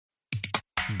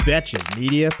Betches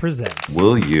Media presents.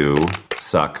 Will you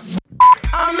suck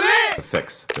I'm lit! to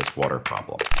fix this water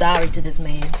problem? Sorry to this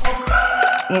man.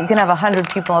 You can have 100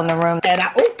 people in the room. And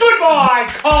goodbye,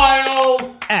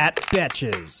 Kyle! At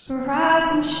Betches.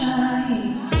 Rise and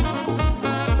shine.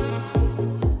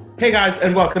 Hey guys,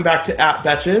 and welcome back to At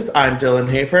Betches. I'm Dylan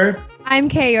Hafer. I'm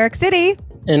Kay York City.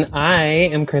 And I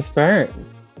am Chris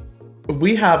Burns.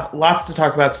 We have lots to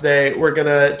talk about today. We're going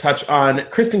to touch on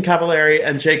Kristin Cavallari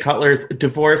and Jay Cutler's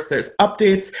divorce. There's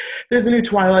updates. There's a new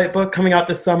Twilight book coming out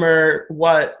this summer.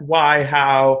 What, why,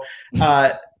 how.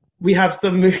 We have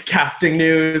some casting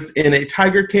news in a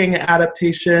Tiger King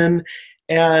adaptation.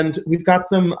 And we've got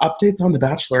some updates on The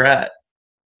Bachelorette.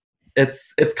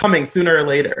 It's coming sooner or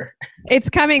later. It's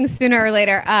coming sooner or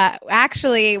later.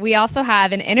 Actually, we also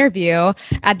have an interview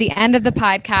at the end of the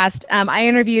podcast. I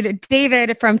interviewed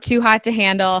David from Too Hot to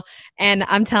Handle, and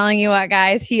I'm telling you what,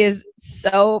 guys, he is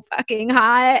so fucking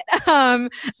hot.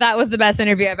 That was the best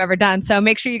interview I've ever done. So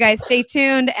make sure you guys stay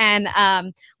tuned and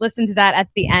listen to that at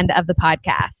the end of the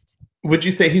podcast. Would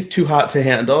you say he's too hot to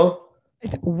handle?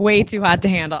 It's way too hot to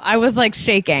handle. I was like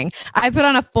shaking. I put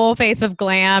on a full face of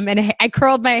glam and I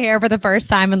curled my hair for the first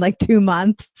time in like 2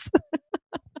 months.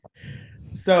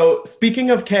 So speaking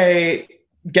of Kay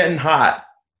getting hot,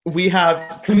 we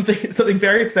have something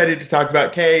very exciting to talk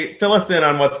about. Kay, fill us in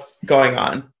on what's going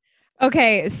on.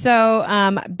 Okay,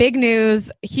 so big news,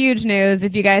 huge news,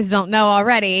 if you guys don't know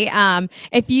already.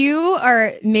 If you,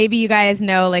 or maybe you guys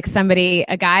know like somebody,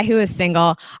 a guy who is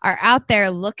single, are out there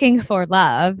looking for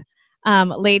love.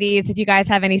 Ladies, if you guys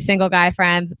have any single guy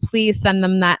friends, please send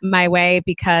them that my way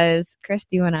because, Chris,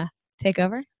 do you want to take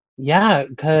over? Yeah,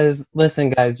 because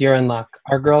listen, guys, you're in luck.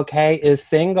 Our girl Kay is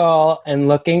single and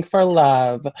looking for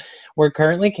love. We're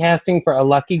currently casting for a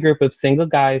lucky group of single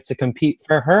guys to compete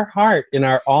for her heart in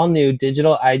our all-new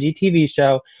digital IGTV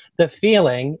show, The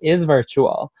Feeling is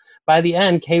Virtual. By the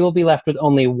end, Kay will be left with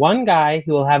only one guy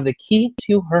who will have the key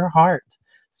to her heart.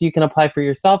 So you can apply for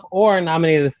yourself or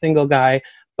nominate a single guy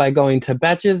by going to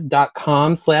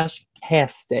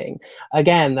betches.com/casting.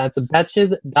 Again, that's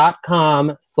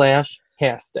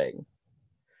betches.com/casting.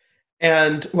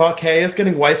 And while Kay is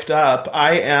getting wifed up,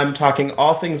 I am talking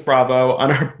all things Bravo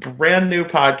on our brand new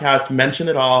podcast, Mention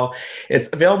It All. It's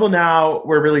available now.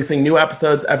 We're releasing new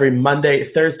episodes every Monday,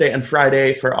 Thursday, and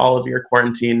Friday for all of your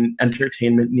quarantine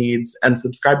entertainment needs. And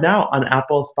subscribe now on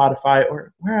Apple, Spotify,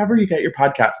 or wherever you get your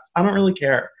podcasts. I don't really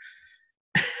care.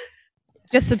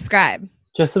 Just subscribe.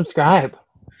 Just subscribe.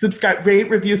 Subscribe, rate,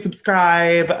 review,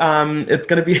 subscribe. It's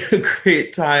going to be a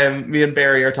great time. Me and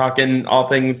Barry are talking all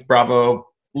things Bravo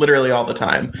literally all the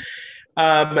time.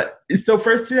 So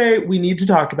first today, we need to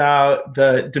talk about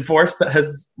the divorce that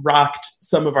has rocked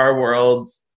some of our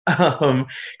worlds.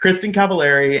 Kristin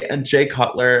Cavallari and Jay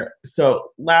Cutler. So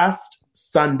last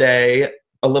Sunday,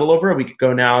 a little over a week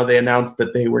ago now, they announced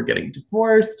that they were getting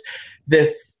divorced.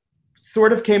 This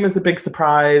sort of came as a big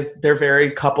surprise. They're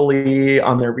very coupley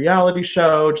on their reality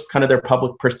show, just kind of their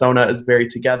public persona is very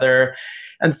together.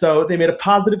 And so they made a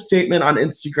positive statement on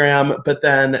Instagram, but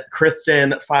then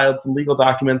Kristin filed some legal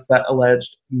documents that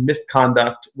alleged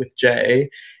misconduct with Jay.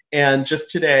 And just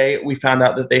today, we found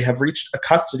out that they have reached a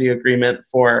custody agreement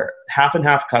for half and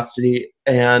half custody.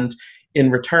 And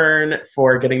in return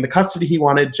for getting the custody he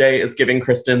wanted, Jay is giving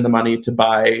Kristin the money to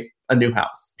buy a new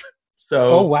house.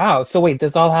 So, oh, wow. So wait,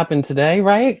 this all happened today,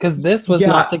 right? Because this was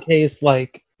not the case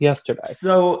like yesterday.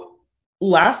 So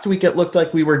last week, it looked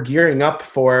like we were gearing up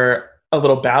for a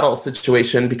little battle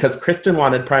situation because Kristin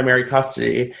wanted primary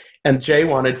custody and Jay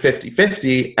wanted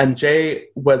 50-50, and Jay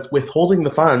was withholding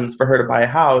the funds for her to buy a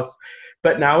house.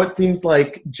 But now it seems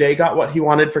like Jay got what he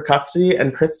wanted for custody,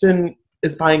 and Kristin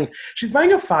is buying a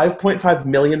 $5.5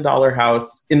 million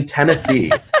house in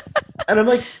Tennessee. And I'm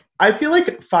like, I feel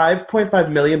like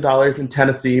 $5.5 million in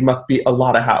Tennessee must be a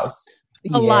lot of house.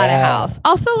 A lot of house.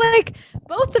 Also, like,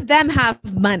 both of them have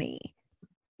money.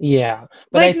 Yeah.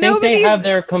 But like, I think they have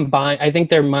their combined, I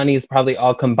think their money is probably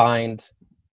all combined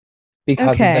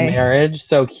because of the marriage.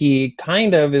 So he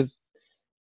kind of is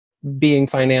being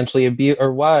financially abused,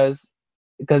 or was,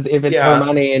 because if it's her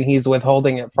money and he's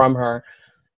withholding it from her.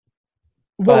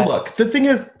 Well, look, the thing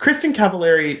is, Kristin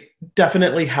Cavallari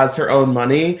definitely has her own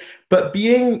money, but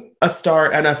being a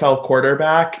star NFL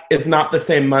quarterback is not the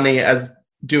same money as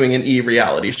doing an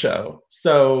reality show.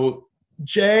 So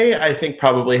Jay, I think,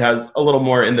 probably has a little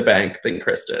more in the bank than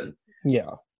Kristin.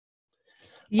 Yeah.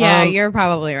 Yeah, you're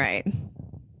probably right.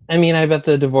 I mean, I bet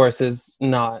the divorce is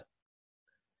not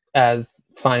as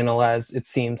final as it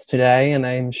seems today, and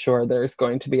I'm sure there's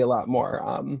going to be a lot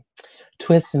more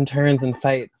twists and turns and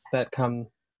fights that come.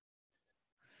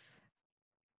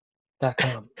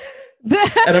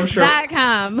 And I'm sure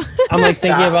 .com. I'm like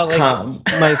thinking about like .com.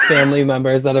 my family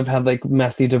members that have had like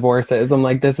messy divorces. I'm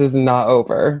like, this is not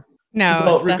over. No.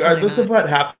 Well, it's definitely regardless not. of what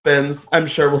happens, I'm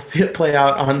sure we'll see it play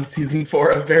out on season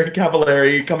 4 of Very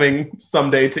Cavallari coming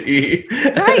someday to E!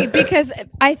 Right, because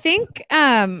I think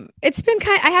it's been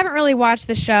I haven't really watched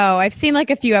the show. I've seen like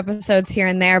a few episodes here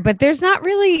and there, but there's not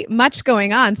really much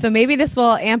going on. So maybe this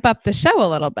will amp up the show a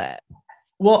little bit.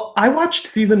 Well, I watched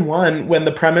season 1 when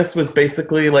the premise was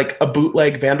basically like a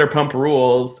bootleg Vanderpump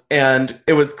Rules, and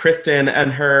it was Kristen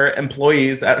and her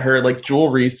employees at her like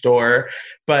jewelry store.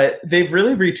 But they've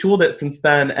really retooled it since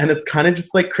then, and it's kind of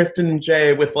just like Kristen and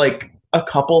Jay with like a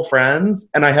couple friends,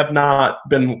 and I have not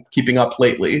been keeping up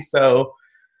lately. So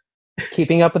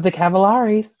Keeping up with the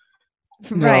Cavallaris.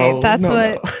 Right, that's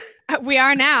no. what we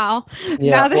are now.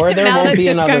 Yeah, or there now won't that be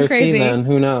shit's gone another crazy. season.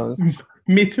 Who knows?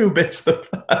 Me too, bitch. The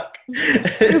fuck.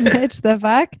 Bitch, the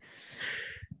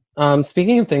fuck?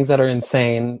 Speaking of things that are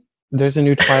insane, there's a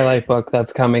new Twilight book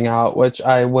that's coming out, which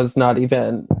I was not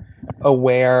even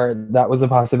aware that was a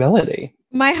possibility.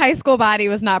 My high school body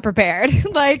was not prepared.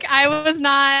 Like, I was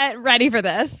not ready for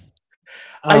this.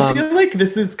 I feel like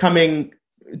this is coming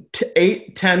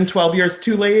 8, 10, 12 years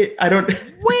too late. I don't.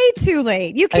 Way too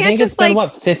late. You I can't think just it's been,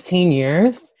 like 15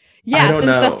 years? yeah, I don't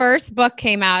since the know. first book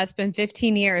came out, it's been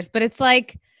 15 years. But it's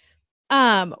like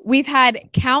we've had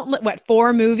countless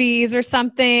 4 movies or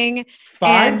something.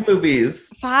 5 And-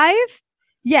 movies. 5?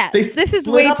 Yeah, They this is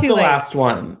split way up too the late. last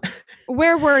one.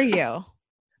 Where were you?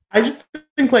 I just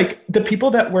think like the people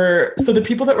that were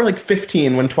like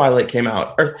 15 when Twilight came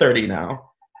out are 30 now.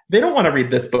 They don't want to read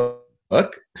this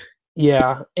book.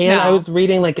 Yeah. And I No. was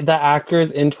reading like the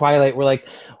actors in Twilight were like,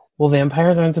 well,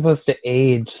 vampires aren't supposed to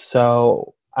age,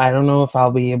 so I don't know if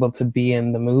I'll be able to be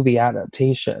in the movie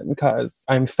adaptation because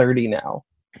I'm 30 now.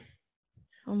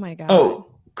 Oh my god. Oh,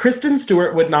 Kristen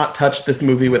Stewart would not touch this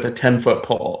movie with a 10-foot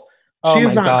pole. Oh She is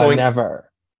my not God, going never.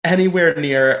 anywhere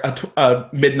near a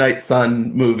Midnight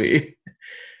Sun movie.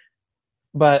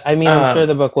 But I mean, I'm sure Um,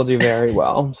 the book will do very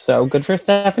well. So good for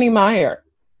Stephanie Meyer.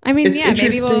 I mean, It's yeah,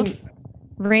 maybe we'll interesting.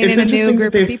 rein It's in a new interesting that group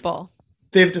of they've- people.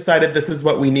 They've decided this is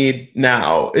what we need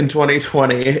now in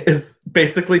 2020 is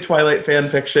basically Twilight fan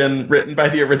fiction written by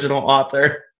the original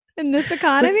author. In this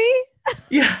economy?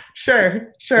 Yeah,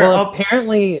 sure. Well,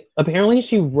 apparently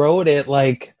she wrote it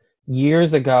like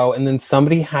years ago, and then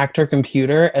somebody hacked her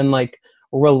computer and like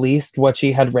released what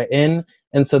she had written,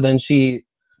 and so then she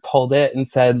pulled it and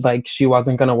said like she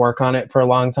wasn't going to work on it for a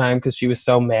long time because she was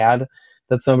so mad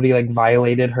that somebody like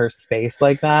violated her space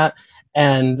like that.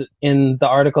 And in the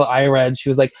article I read, she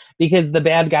was like, because the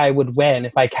bad guy would win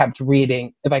if I kept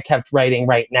writing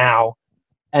right now.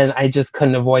 And I just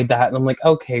couldn't avoid that. And I'm like,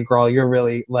 okay, girl, you're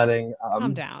really letting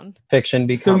Calm down. fiction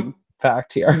become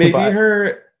fact here. maybe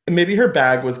But maybe her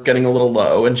bag was getting a little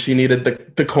low and she needed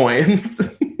the coins.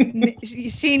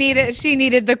 She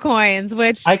needed the coins,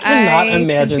 which I cannot can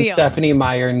imagine feel. Stephanie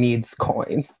Meyer needs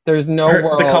coins. There's no The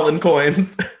world. Cullen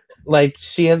coins. Like,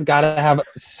 she has got to have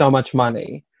so much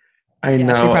money. I Yeah, she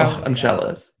know. probably I'm does.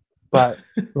 jealous. But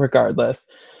regardless,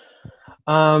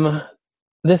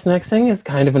 this next thing is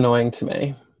kind of annoying to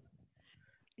me.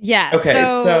 Yeah. Okay,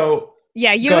 so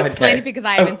yeah, you go ahead, explain Kay. it because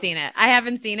I haven't seen it. I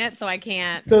haven't seen it, so I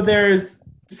can't.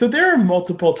 there are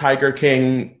multiple Tiger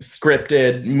King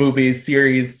scripted movies,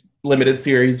 series, limited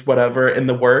series, whatever, in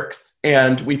the works.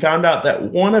 And we found out that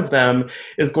one of them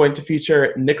is going to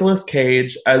feature Nicolas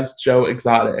Cage as Joe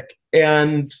Exotic.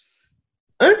 And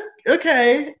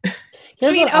okay.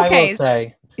 Here's mean, what I okay. will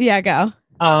say. Yeah, go.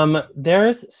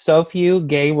 There's so few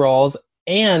gay roles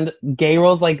and gay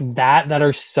roles like that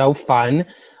are so fun.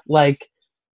 Like,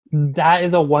 that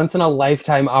is a once in a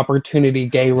lifetime opportunity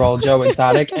gay role, Joe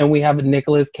Exotic, and we have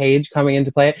Nicolas Cage coming in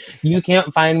to play it. You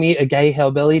can't find me a gay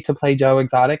hillbilly to play Joe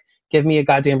Exotic. Give me a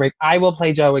goddamn break. I will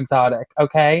play Joe Exotic,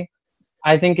 okay?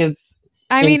 I think it's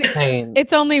I mean, insane.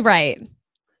 it's only right.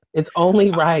 It's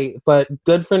only right, but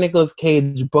good for Nicolas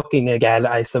Cage booking again,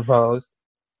 I suppose.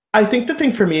 I think the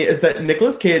thing for me is that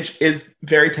Nicolas Cage is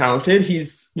very talented.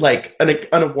 He's like an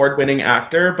award-winning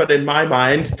actor, but in my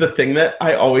mind, the thing that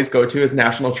I always go to is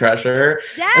National Treasure.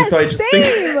 Yes, And so I just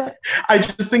same. I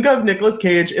just think of Nicolas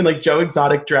Cage in like Joe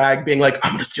Exotic drag being like,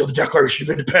 I'm gonna steal the Declaration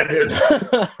of Independence.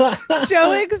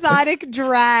 Joe Exotic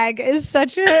drag is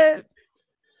such a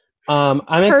I'm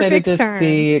excited Perfect to turn.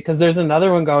 see, because there's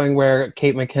another one going where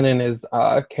Kate McKinnon is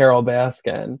Carol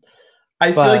Baskin. I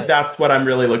feel But- like that's what I'm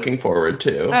really looking forward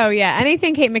to. Oh yeah,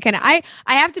 anything Kate McKinnon. I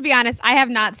have to be honest, I have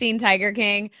not seen Tiger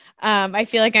King. I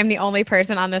feel like I'm the only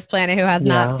person on this planet who has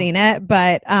Yeah. not seen it,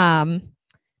 but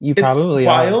You It's probably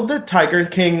wild that Tiger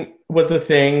King was a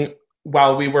thing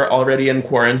while we were already in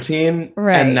quarantine.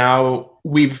 Right. And now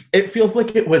it feels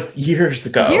like it was years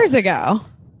ago. Years ago.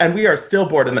 And we are still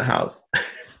bored in the house.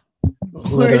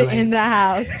 Bored in the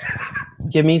house.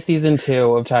 Give me season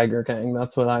 2 of Tiger King.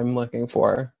 That's what I'm looking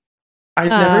for. I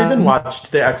never even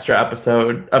watched the extra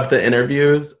episode of the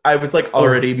interviews. I was like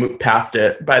already past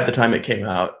it by the time it came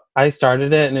out. I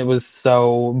started it and it was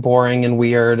so boring and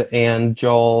weird. And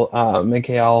Joel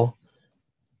McHale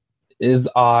is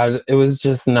odd. It was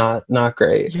just not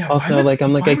great. Yeah, also, I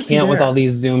can't with all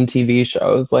these Zoom TV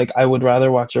shows. Like, I would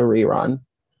rather watch a rerun.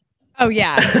 Oh,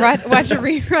 yeah. Watch a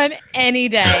rerun any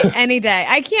day.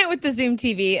 I can't with the Zoom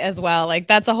TV as well. Like,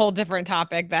 that's a whole different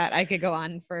topic that I could go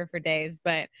on for days.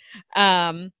 But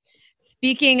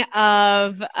speaking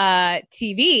of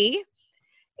TV,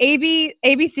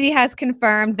 ABC has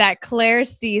confirmed that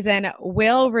Claire's season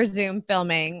will resume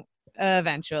filming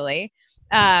eventually.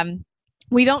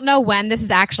 We don't know when this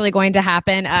is actually going to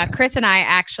happen. Chris and I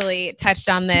actually touched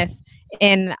on this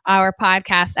in our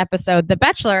podcast episode, The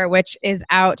Bachelor, which is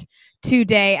out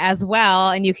today as well.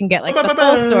 And you can get like the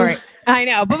full story. I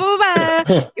know.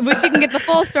 Which you can get the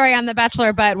full story on The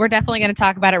Bachelor, but we're definitely going to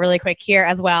talk about it really quick here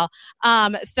as well.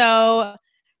 So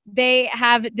they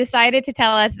have decided to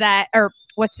tell us that, or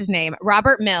what's his name?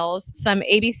 Robert Mills, some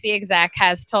ABC exec,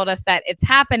 has told us that it's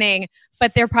happening,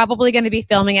 but they're probably going to be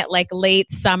filming it like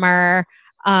late summer,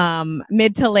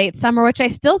 mid to late summer, which I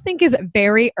still think is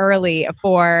very early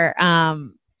for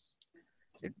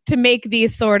to make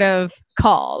these sort of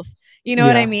calls. You know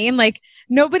what I mean? Like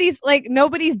nobody's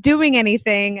doing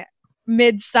anything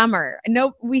midsummer.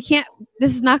 No, we can't.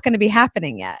 This is not going to be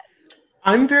happening yet.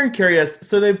 I'm very curious.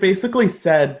 So they basically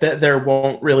said that there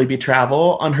won't really be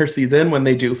travel on her season when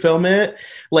they do film it.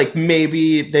 Like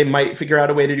maybe they might figure out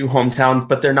a way to do hometowns,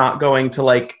 but they're not going to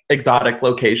like exotic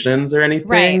locations or anything.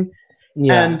 Right.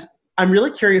 Yeah. And I'm really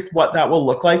curious what that will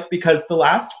look like because the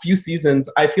last few seasons,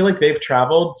 I feel like they've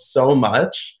traveled so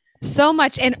much. So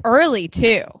much and early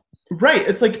too. Right.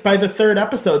 It's like by the third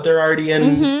episode, they're already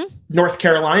in North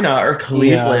Carolina or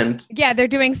Cleveland. Yeah, they're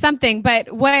doing something.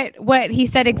 But what he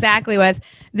said exactly was,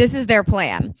 this is their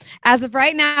plan. As of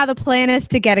right now, the plan is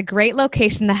to get a great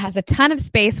location that has a ton of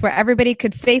space where everybody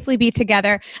could safely be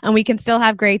together and we can still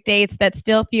have great dates that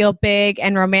still feel big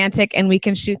and romantic and we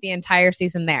can shoot the entire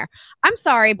season there. I'm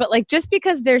sorry, but like just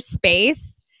because there's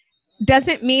space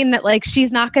doesn't mean that like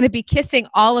she's not going to be kissing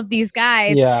all of these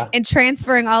guys and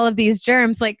transferring all of these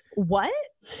germs. Like what?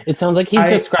 It sounds like he's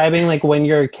describing like when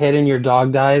you're a kid and your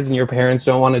dog dies and your parents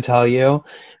don't want to tell you.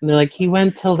 And they're like, he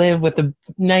went to live with a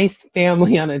nice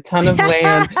family on a ton of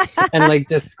land and like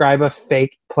describe a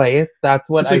fake place. That's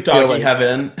what it's like I feel doggy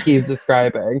heaven he's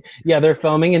describing. Yeah, they're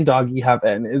filming in doggy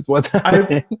heaven is what's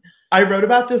happening. I wrote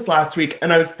about this last week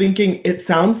and I was thinking it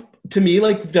sounds to me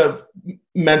like the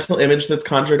mental image that's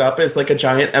conjured up is like a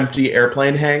giant empty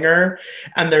airplane hangar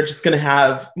and they're just going to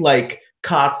have like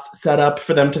cots set up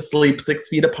for them to sleep 6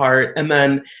 feet apart. And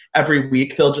then every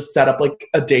week they'll just set up like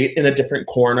a date in a different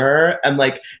corner and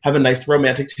like have a nice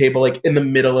romantic table like in the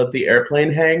middle of the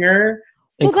airplane hangar.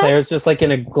 And Claire's just like in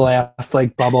a glass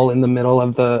like bubble in the middle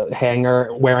of the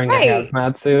hangar wearing a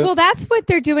hazmat suit. Well, that's what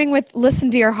they're doing with Listen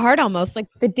to Your Heart almost. Like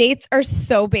the dates are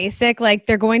so basic. Like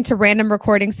they're going to random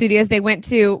recording studios. They went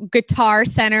to Guitar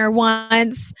Center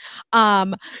once.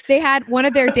 They had one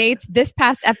of their dates this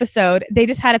past episode. They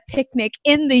just had a picnic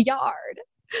in the yard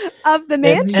of the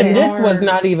mansion. And this was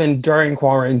not even during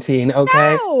quarantine,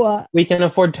 okay? No. We can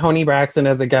afford Tony Braxton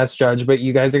as a guest judge, but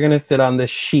you guys are going to sit on this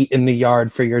sheet in the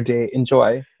yard for your date.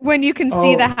 Enjoy. When you can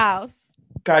see the house.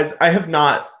 Guys, I have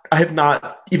not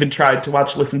even tried to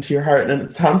watch Listen to Your Heart, and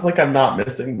it sounds like I'm not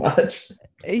missing much.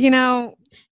 You know,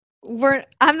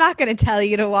 I'm not going to tell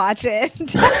you to watch it,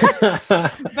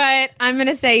 but I'm going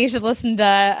to say you should listen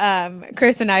to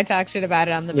Chris and I talk shit about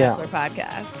it on the Bachelor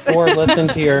podcast. Or Listen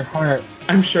to Your Heart.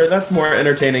 I'm sure that's more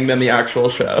entertaining than the actual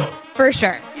show. For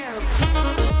sure.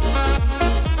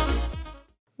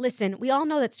 Listen, we all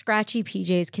know that scratchy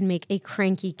PJs can make a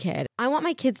cranky kid. I want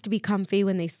my kids to be comfy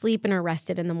when they sleep and are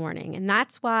rested in the morning, and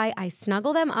that's why I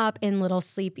snuggle them up in Little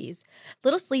Sleepies.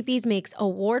 Little Sleepies makes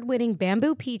award-winning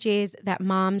bamboo PJs that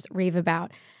moms rave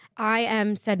about. I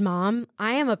am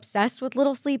obsessed with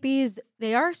Little Sleepies.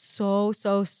 They are so,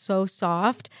 so, so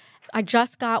soft. I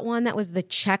just got one that was the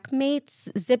Checkmates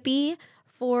Zippy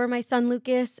for my son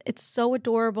Lucas. It's so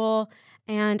adorable.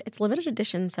 And it's limited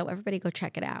edition, so everybody go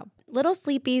check it out. Little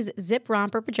Sleepies Zip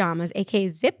Romper Pajamas, aka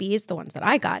Zippies, the ones that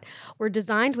I got, were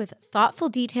designed with thoughtful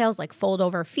details like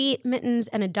fold-over feet, mittens,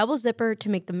 and a double zipper to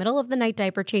make the middle-of-the-night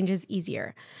diaper changes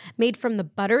easier. Made from the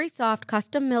buttery soft,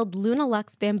 custom-milled Luna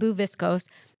Luxe bamboo viscose,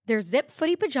 their zip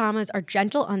footy pajamas are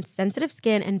gentle on sensitive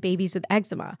skin and babies with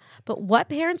eczema. But what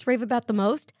parents rave about the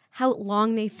most? How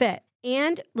long they fit.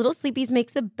 And Little Sleepies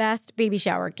makes the best baby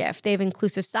shower gift. They have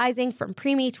inclusive sizing from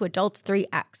preemie to adults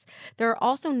 3X. There are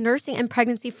also nursing and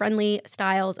pregnancy-friendly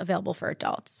styles available for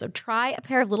adults. So try a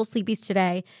pair of Little Sleepies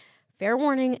today. Fair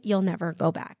warning, you'll never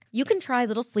go back. You can try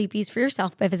Little Sleepies for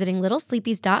yourself by visiting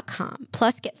littlesleepies.com.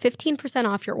 Plus, get 15%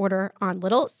 off your order on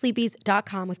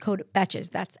littlesleepies.com with code BETCHES.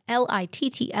 That's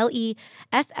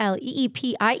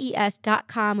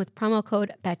LITTLESLEEPIES.com with promo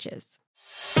code BETCHES.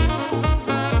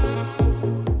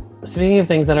 Speaking of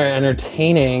things that are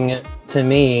entertaining to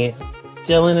me,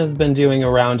 Dylan has been doing a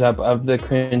roundup of the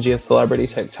cringiest celebrity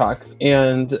TikToks,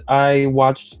 and I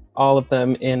watched all of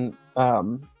them in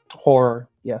horror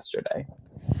yesterday.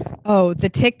 Oh, the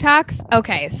TikToks?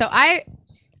 Okay, so I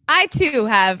too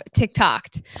have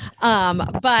TikToked,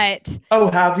 but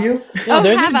Oh, have you? No,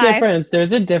 there's have a I? difference.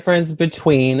 There's a difference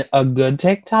between a good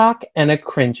TikTok and a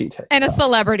cringy TikTok. and a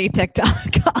celebrity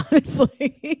TikTok,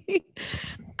 honestly.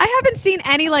 I haven't seen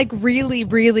any like really,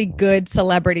 really good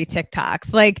celebrity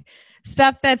TikToks. Like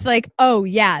stuff that's like, oh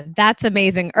yeah, that's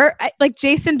amazing. Or like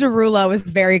Jason Derulo was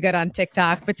very good on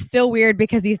TikTok, but still weird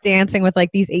because he's dancing with like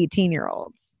these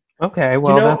 18-year-olds. Okay,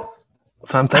 well, that's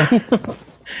something.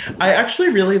 I actually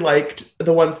really liked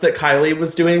the ones that Kylie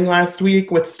was doing last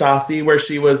week with Stassi, where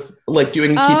she was like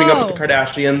doing Keeping Up with the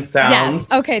Kardashians sounds.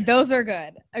 Yes. Okay, those are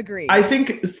good. Agreed. I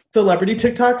think celebrity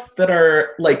TikToks that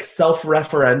are like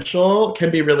self-referential can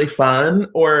be really fun,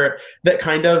 or that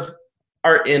kind of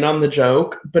are in on the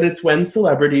joke, but it's when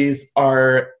celebrities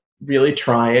are really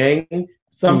trying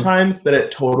sometimes that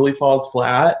it totally falls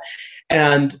flat.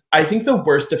 And I think the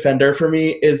worst offender for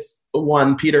me is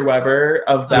one Peter Weber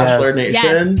of Bachelor Nation.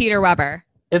 Yes, Peter Weber.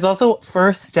 It's also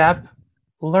first step,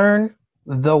 learn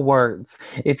the words.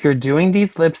 If you're doing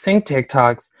these lip sync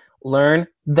TikToks, learn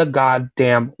the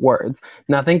goddamn words.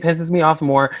 Nothing pisses me off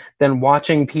more than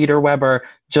watching Peter Weber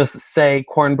just say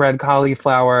cornbread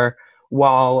cauliflower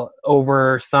while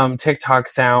over some TikTok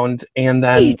sound, and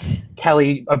then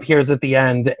Kelly appears at the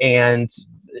end, and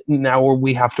now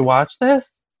we have to watch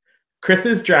this.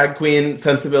 Chris's drag queen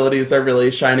sensibilities are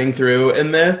really shining through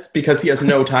in this because he has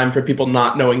no time for people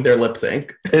not knowing their lip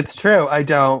sync. It's true. I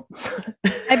don't.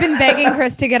 I've been begging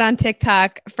Chris to get on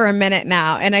TikTok for a minute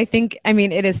now, and I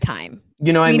mean, it is time.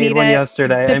 You know, I made one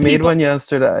yesterday. Made one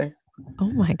yesterday.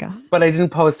 Oh my God. But I didn't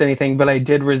post anything, but I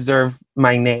did reserve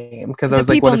my name because I was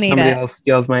like, what if somebody else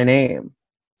steals my name?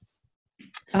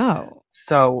 Oh.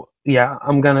 So yeah,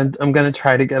 I'm gonna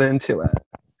try to get into it.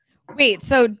 Wait,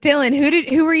 so Dylan,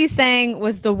 who were you saying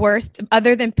was the worst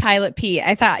other than Pilot Pete?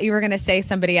 I thought you were gonna say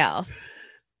somebody else.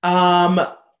 One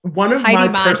of Heidi my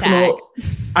Montag. personal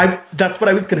that's what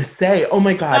I was gonna say. Oh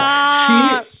my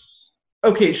God.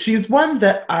 She's one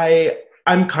that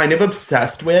I'm kind of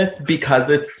obsessed with because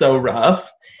it's so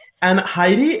rough. And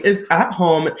Heidi is at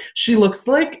home. She looks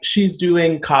like she's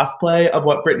doing cosplay of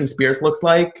what Britney Spears looks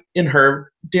like in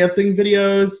her dancing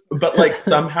videos, but like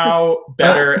somehow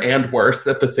better and worse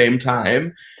at the same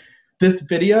time. This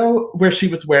video where she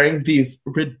was wearing these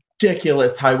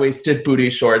ridiculous high-waisted booty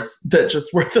shorts that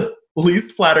just were the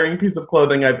least flattering piece of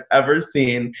clothing I've ever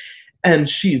seen. And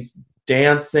she's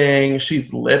dancing,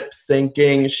 she's lip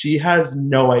syncing, she has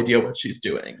no idea what she's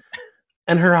doing.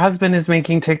 And her husband is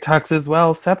making TikToks as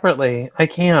well separately. I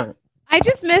can't. I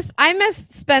miss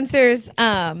Spencer's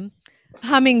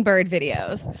hummingbird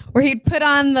videos where he'd put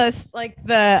on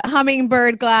the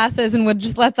hummingbird glasses and would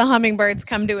just let the hummingbirds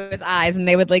come to his eyes and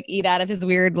they would like eat out of his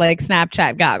weird like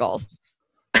Snapchat goggles.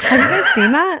 Have you guys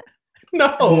seen that?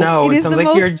 No. It sounds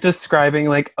like you're describing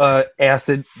like a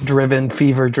acid-driven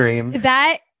fever dream.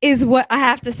 That is what I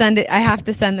have to send it. I have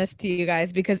to send this to you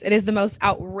guys because it is the most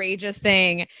outrageous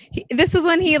thing. This is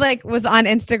when he like was on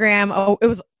Instagram. Oh, it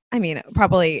was,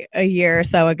 probably a year or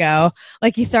so ago.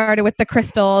 Like he started with the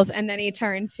crystals and then he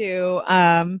turned to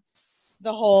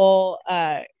the whole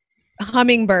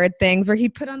hummingbird things where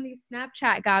he'd put on these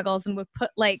Snapchat goggles and would put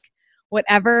like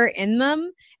whatever in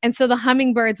them. And so the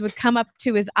hummingbirds would come up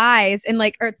to his eyes and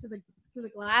like, or to the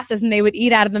glasses and they would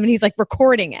eat out of them and he's like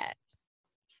recording it.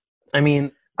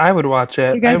 I would watch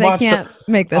it. You guys, I can't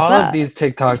make this all up. of these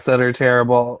TikToks that are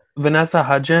terrible. Vanessa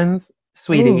Hudgens,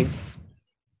 sweetie,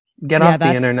 get off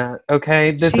the internet,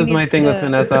 okay? This is my thing with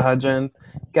Vanessa Hudgens.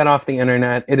 Get off the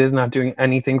internet. It is not doing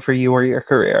anything for you or your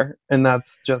career. And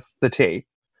that's just the tea.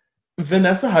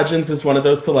 Vanessa Hudgens is one of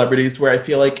those celebrities where I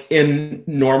feel like in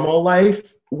normal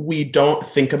life, we don't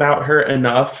think about her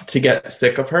enough to get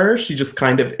sick of her. She just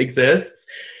kind of exists.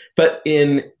 But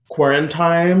in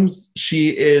quarantines, she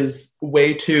is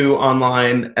way too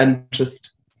online and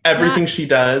just everything she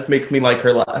does makes me like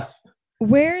her less.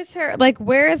 Where is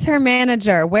her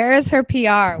manager? Where is her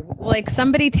PR? Like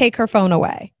somebody take her phone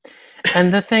away.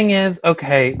 And the thing is,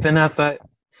 okay, Vanessa,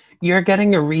 you're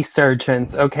getting a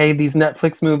resurgence, okay? These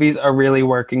Netflix movies are really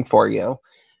working for you.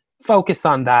 Focus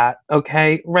on that,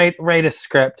 okay? Write a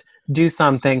script, do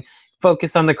something.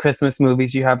 Focus on the Christmas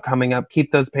movies you have coming up.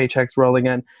 Keep those paychecks rolling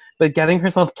in. But getting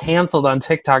herself canceled on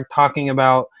TikTok talking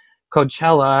about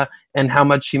Coachella and how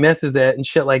much she misses it and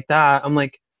shit like that, I'm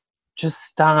like, just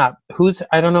stop.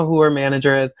 I don't know who her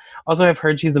manager is. Also, I've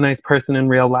heard she's a nice person in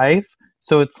real life.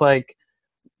 So it's like,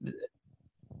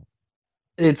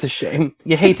 it's a shame.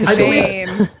 You hate to say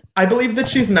it. I believe that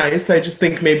she's nice. I just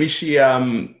think maybe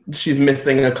she's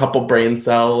missing a couple brain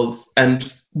cells and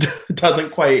just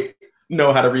doesn't quite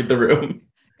know how to read the room.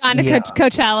 Gone to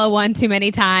Coachella one too many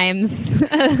times.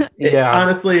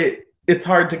 Honestly, it's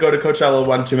hard to go to Coachella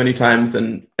one too many times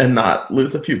and not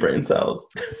lose a few brain cells.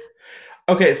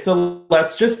 Okay, so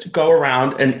let's just go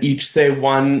around and each say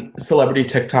one celebrity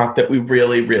TikTok that we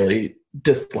really, really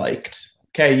disliked.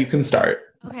 Okay, you can start.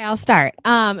 Okay, I'll start.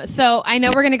 So I know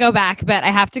we're going to go back, but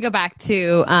I have to go back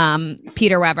to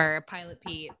Peter Weber, Pilot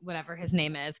Pete, whatever his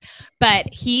name is. But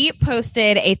he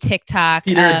posted a TikTok.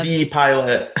 Peter the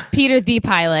Pilot.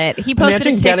 He posted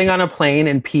Imagine getting on a plane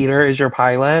and Peter is your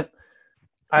pilot.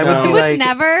 I would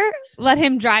never let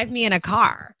him drive me in a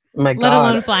car. My God. Let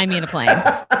alone fly me in a plane.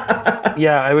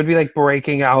 Yeah, I would be like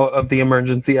breaking out of the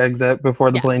emergency exit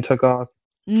before the plane took off.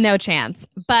 No chance.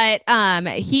 But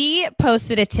he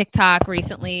posted a TikTok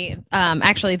recently,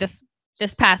 actually this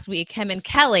past week, him and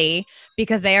Kelly,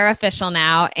 because they are official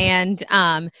now. And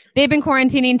they've been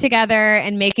quarantining together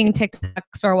and making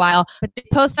TikToks for a while. But they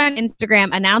posted on Instagram,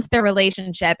 announced their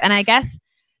relationship. And I guess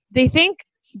they think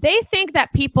that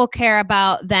people care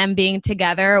about them being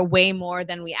together way more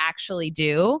than we actually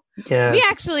do. Yes. We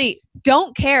actually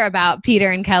don't care about Peter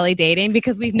and Kelly dating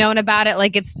because we've known about it.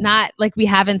 Like, it's not like we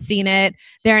haven't seen it.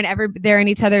 They're in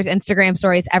each other's Instagram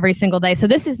stories every single day. So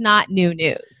this is not new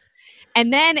news.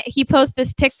 And then he posts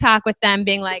this TikTok with them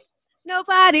being like,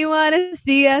 nobody want to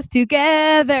see us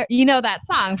together. You know that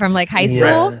song from like high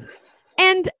school? Yes.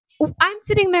 And I'm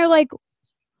sitting there like,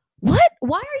 what?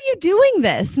 Why are you doing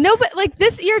this? No, but like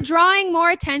this, you're drawing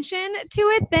more attention to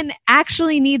it than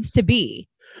actually needs to be.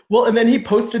 Well, and then he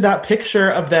posted that picture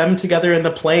of them together in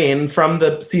the plane from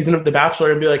the season of The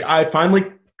Bachelor and be like, I finally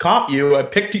caught you. I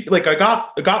picked you. Like I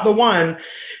got the one.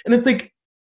 And it's like,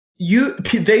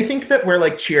 they think that we're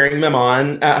like cheering them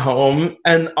on at home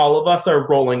and all of us are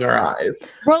rolling our eyes.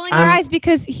 Rolling our eyes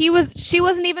because she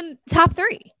wasn't even top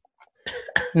 3.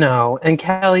 No, and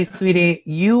Kelly, sweetie,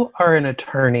 you are an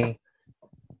attorney.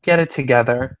 Get it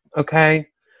together, okay?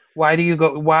 Why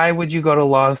would you go to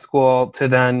law school to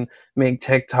then make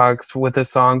TikToks with a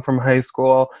song from high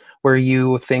school where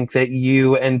you think that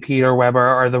you and Peter Weber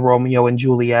are the Romeo and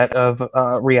Juliet of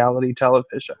reality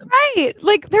television? Right.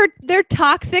 Like their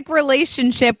toxic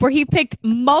relationship where he picked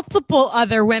multiple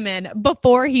other women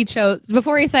before he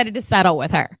decided to settle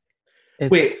with her.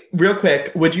 Wait, real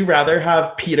quick. Would you rather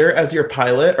have Peter as your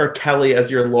pilot or Kelly as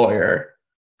your lawyer?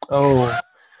 Oh,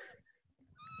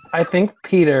 I think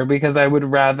Peter, because I would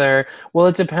rather. Well,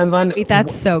 it depends on.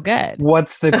 That's so good.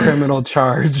 What's the criminal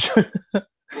charge?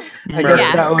 I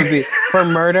guess that would be for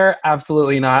murder.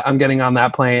 Absolutely not. I'm getting on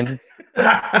that plane.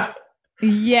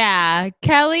 Yeah,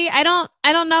 Kelly. I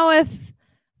don't know if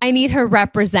I need her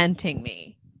representing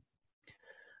me.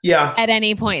 Yeah. At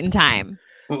any point in time.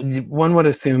 One would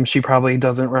assume she probably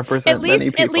doesn't represent many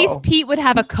people. At least Pete would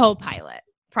have a co-pilot,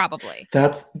 probably.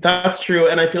 That's true,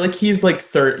 and I feel like he's like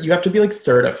you have to be like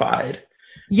certified.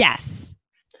 Yes.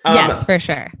 Yes, for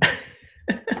sure.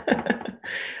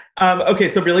 Okay,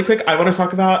 so really quick, I want to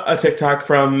talk about a TikTok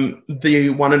from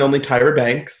the one and only Tyra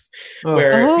Banks,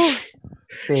 where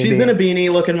she's in a beanie,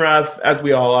 looking rough, as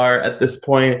we all are at this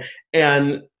point,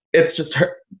 and it's just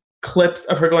her clips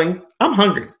of her going, "I'm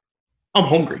hungry, I'm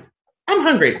hungry." I'm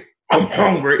hungry. I'm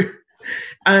hungry.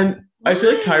 And I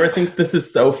feel like Tyra thinks this is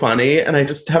so funny, and I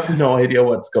just have no idea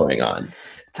what's going on.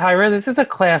 Tyra, this is a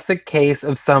classic case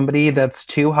of somebody that's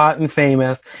too hot and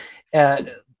famous.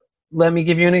 Let me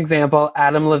give you an example.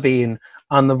 Adam Levine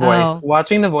on The Voice. Oh.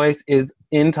 Watching The Voice is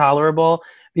intolerable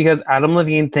because Adam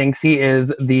Levine thinks he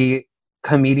is the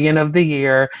comedian of the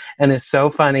year and is so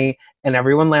funny, and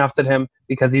everyone laughs at him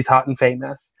because he's hot and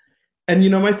famous. And you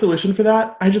know my solution for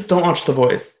that? I just don't watch The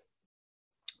Voice.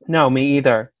 No, me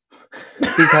either.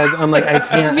 Because I'm like, I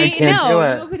can't do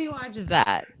it. Nobody watches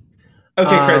that.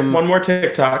 Okay, Chris, one more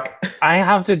TikTok. I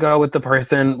have to go with the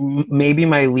person, maybe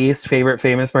my least favorite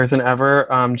famous person ever,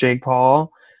 Jake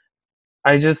Paul.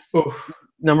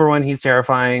 Number one, he's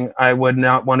terrifying. I would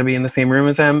not want to be in the same room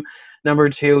as him. Number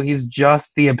two, he's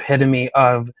just the epitome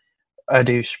of a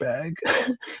douchebag.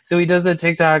 So he does a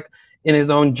TikTok in his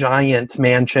own giant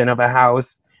mansion of a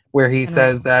house where he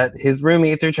says that his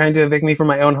roommates are trying to evict me from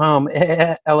my own home,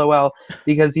 LOL,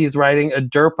 because he's riding a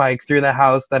dirt bike through the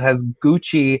house that has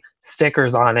Gucci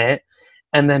stickers on it,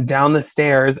 and then down the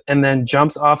stairs, and then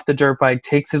jumps off the dirt bike,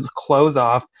 takes his clothes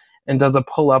off, and does a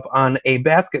pull-up on a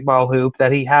basketball hoop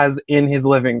that he has in his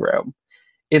living room.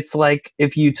 It's like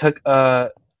if you took a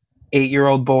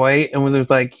 8-year-old boy and was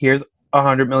like, here's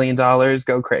 $100 million,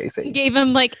 go crazy. You gave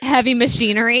him like heavy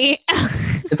machinery.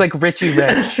 It's like Richie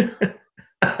Rich.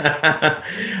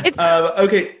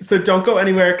 Okay, so don't go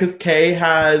anywhere because Kay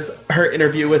has her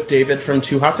interview with David from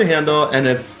Too Hot to Handle, and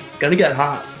it's gonna get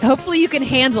hot. Hopefully you can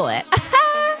handle it.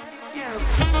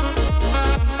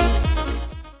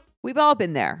 We've all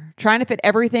been there, trying to fit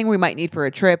everything we might need for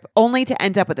a trip, only to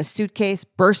end up with a suitcase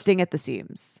bursting at the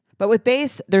seams. But with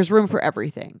Béis, there's room for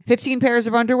everything. 15 pairs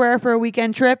of underwear for a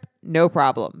weekend trip? No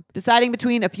problem. Deciding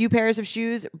between a few pairs of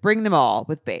shoes? Bring them all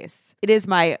with Béis. It is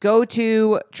my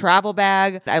go-to travel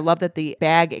bag. I love that the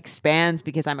bag expands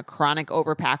because I'm a chronic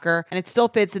overpacker, and it still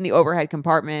fits in the overhead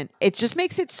compartment. It just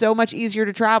makes it so much easier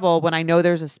to travel when I know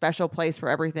there's a special place for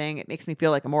everything. It makes me feel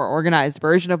like a more organized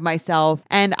version of myself,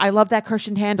 and I love that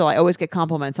cushioned handle. I always get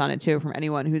compliments on it too from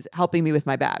anyone who's helping me with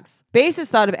my bags. Béis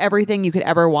has thought of everything you could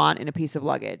ever want in a piece of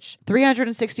luggage.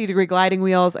 360-degree gliding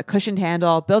wheels, a cushioned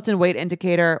handle, built-in weight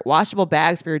indicator, washable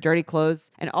bags for your dirty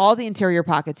clothes, and all the interior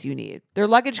pockets you need. Their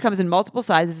luggage comes in multiple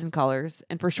sizes and colors,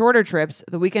 and for shorter trips,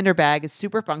 the Weekender bag is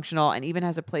super functional and even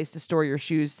has a place to store your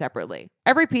shoes separately.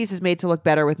 Every piece is made to look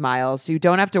better with miles, so you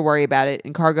don't have to worry about it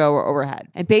in cargo or overhead.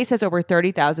 And Béis has over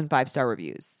 30,000 5-star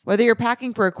reviews. Whether you're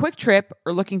packing for a quick trip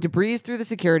or looking to breeze through the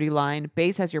security line,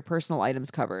 Béis has your personal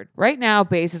items covered. Right now,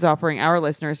 Béis is offering our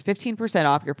listeners 15%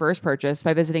 off your first purchase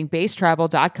by visiting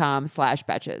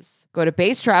beistravel.com/betches. Go to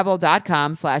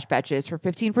beistravel.com/betches for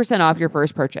 15% off your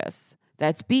first purchase.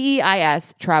 That's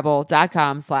BEIS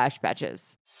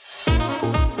travel.com/betches.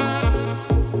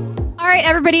 All right,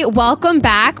 everybody, welcome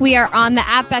back. We are on the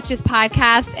At Betches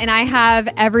podcast, and I have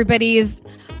everybody's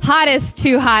hottest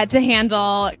Too Hot to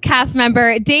Handle cast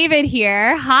member, David,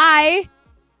 here. Hi.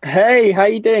 Hey, how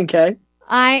you doing, Kay?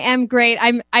 I am great.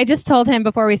 I just told him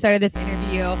before we started this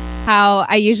interview how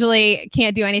I usually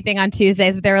can't do anything on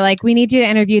Tuesdays, but they were like, we need you to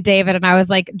interview David. And I was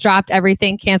like, dropped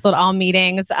everything, canceled all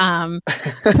meetings,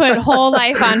 put whole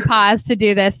life on pause to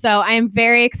do this. So I am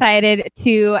very excited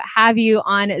to have you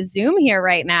on Zoom here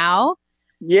right now.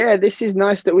 Yeah, this is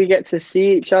nice that we get to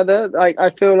see each other. Like, I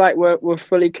feel like we're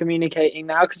fully communicating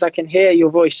now because I can hear your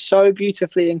voice so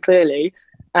beautifully and clearly,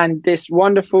 and this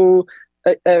wonderful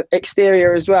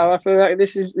exterior as well. I feel like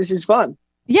this is fun.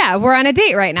 Yeah, we're on a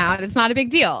date right now, and it's not a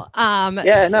big deal.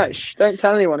 Yeah, no, don't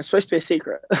tell anyone. It's supposed to be a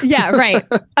secret. Yeah, right.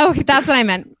 Oh, that's what I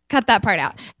meant. Cut that part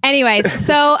out. Anyways,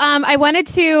 so I wanted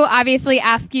to obviously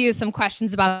ask you some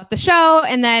questions about the show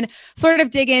and then sort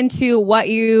of dig into what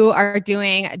you are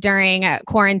doing during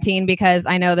quarantine, because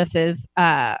I know this is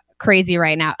crazy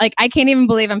right now. Like, I can't even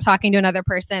believe I'm talking to another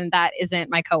person that isn't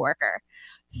my coworker.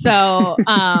 So,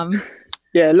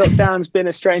 yeah, lockdown's been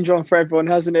a strange one for everyone,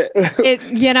 hasn't it?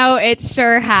 It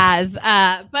sure has.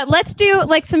 But let's do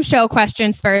like some show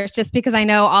questions first, just because I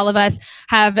know all of us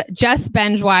have just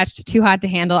binge watched Too Hot to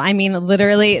Handle. I mean,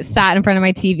 literally sat in front of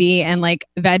my TV and like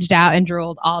vegged out and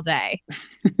drooled all day.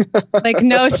 Like,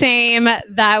 no shame.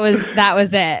 That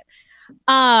was it.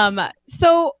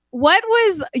 So what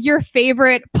was your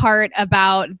favorite part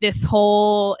about this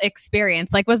whole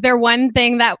experience? Like, was there one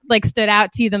thing that like stood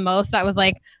out to you the most that was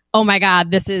like, oh my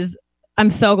God, I'm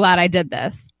so glad I did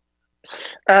this?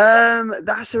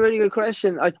 That's a really good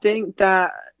question. I think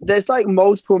that there's like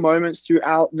multiple moments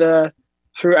throughout the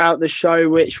show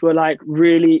which were like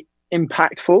really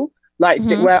impactful, like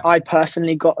where I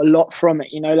personally got a lot from it,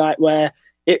 like where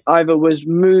it either was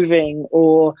moving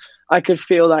or I could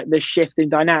feel like the shift in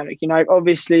dynamic.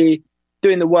 Obviously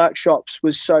doing the workshops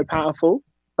was so powerful,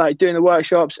 like doing the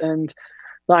workshops and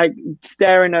like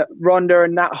staring at Rhonda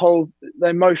and that whole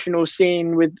emotional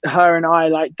scene with her and I,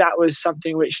 like that was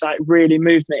something which like really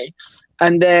moved me.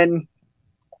 And then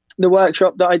the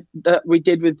workshop that we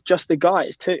did with just the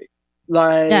guys too.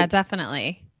 Like, yeah,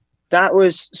 definitely. That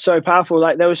was so powerful.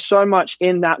 Like there was so much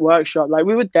in that workshop. Like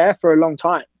we were there for a long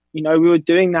time. We were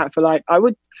doing that for like, I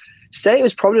would say it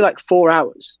was probably like 4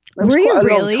 hours. Were you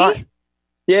really?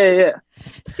 Yeah.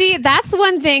 See, that's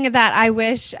one thing that I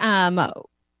wish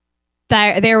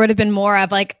there would have been more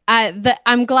of like,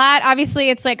 I'm glad, obviously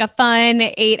it's like a fun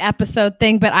 8 episode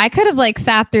thing, but I could have like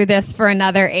sat through this for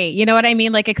another 8, you know what I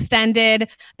mean? Like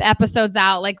extended the episodes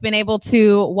out, like been able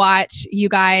to watch you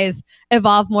guys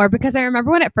evolve more, because I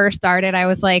remember when it first started, I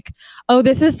was like, oh,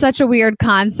 this is such a weird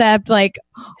concept. Like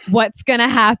what's going to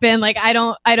happen? Like, I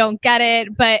don't get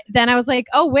it. But then I was like,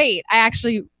 oh wait, I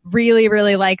actually really,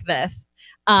 really like this.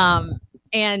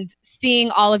 And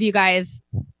seeing all of you guys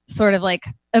sort of like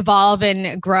evolve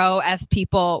and grow as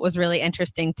people was really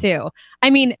interesting too. I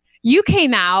mean, you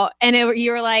came out and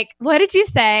you were like, what did you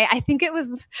say? I think it was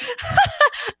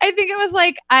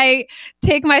like, I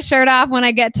take my shirt off when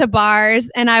I get to bars,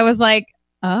 and I was like,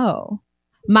 oh,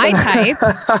 my type.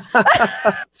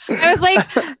 I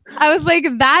was like,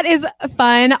 that is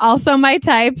fun. Also my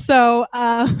type. So,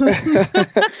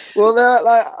 well,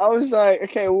 like, I was like,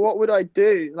 okay, what would I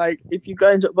do? Like, if you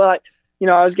go into, but like, you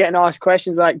know, I was getting asked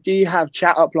questions like, do you have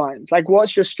chat up lines? Like,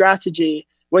 what's your strategy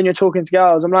when you're talking to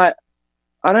girls? I'm like,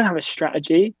 I don't have a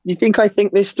strategy. You think I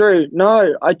think this through?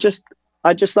 No, I just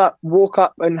like walk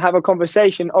up and have a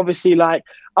conversation. Obviously, like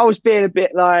I was being a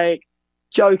bit like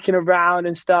joking around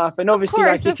and stuff. And obviously,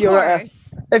 like if you're at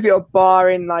a bar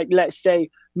in like, let's say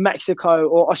Mexico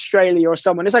or Australia or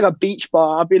someone, it's like a beach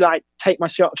bar, I'll be like, take my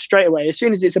shirt off straight away. As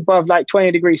soon as it's above like 20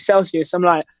 degrees Celsius, I'm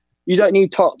like, you don't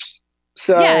need tops.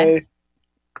 So yeah.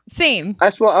 Same.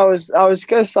 That's what I was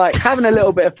just like having a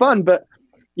little bit of fun, but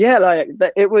yeah, like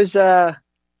it was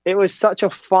such a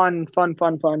fun,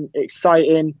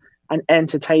 exciting and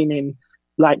entertaining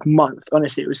like month.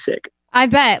 Honestly, it was sick. I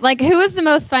bet. Like, who was the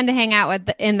most fun to hang out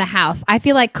with in the house? I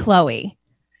feel like Chloe.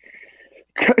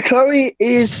 Chloe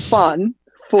is fun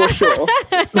for sure.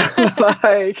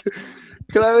 Like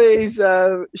Chloe's,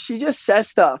 she just says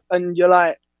stuff, and you're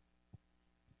like,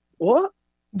 what?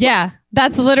 Yeah,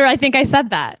 that's literally, I think I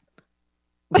said that.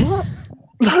 What?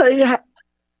 Like,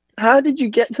 how did you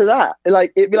get to that?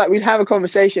 Like, it'd be like, we'd have a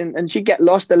conversation and she'd get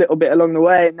lost a little bit along the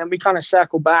way, and then we kind of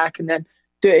circle back and then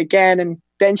do it again. And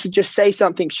then she'd just say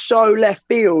something so left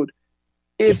field.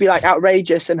 It'd be like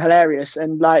outrageous and hilarious.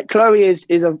 And like, Chloe is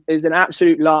an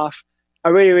absolute laugh. I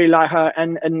really, really like her.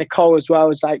 And Nicole as well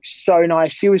was like so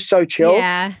nice. She was so chill.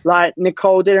 Yeah. Like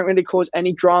Nicole didn't really cause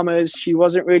any dramas. She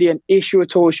wasn't really an issue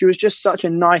at all. She was just such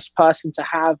a nice person to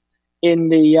have in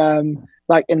the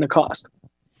like in the cast.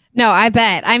 No, I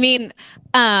bet. I mean,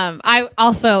 I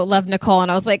also love Nicole,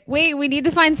 and I was like, wait, we need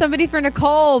to find somebody for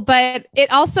Nicole. But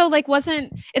it also like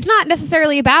it's not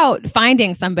necessarily about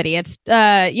finding somebody. It's,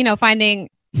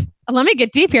 finding, let me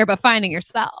get deep here, but finding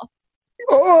yourself.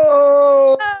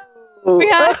 Oh, we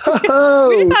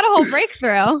just had a whole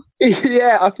breakthrough.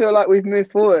 Yeah, I feel like we've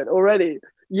moved forward already.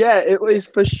 Yeah, it was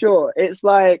for sure. It's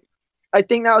like, I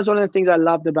think that was one of the things I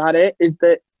loved about it, is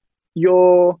that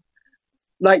you're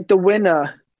like the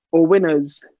winner or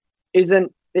winners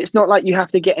it's not like you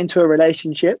have to get into a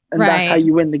relationship and that's how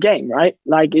you win the game, right?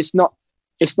 Like it's not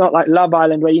like Love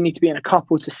Island where you need to be in a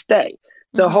couple to stay.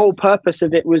 The whole purpose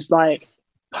of it was like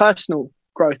personal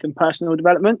growth and personal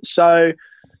development. So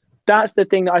that's the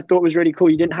thing that I thought was really cool.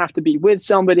 You didn't have to be with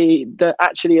somebody. That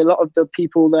actually a lot of the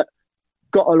people that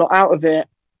got a lot out of it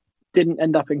didn't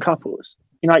end up in couples.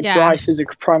 You know, like Bryce is a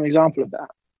prime example of that.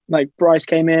 Like Bryce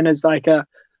came in as like a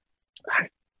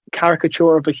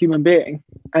caricature of a human being,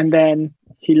 and then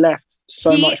he left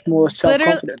so much more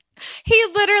self-confident. He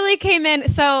literally came in.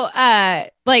 So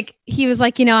like he was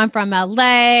like, I'm from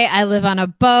LA, I live on a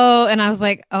boat. And I was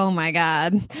like, oh my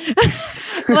God.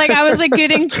 Like I was like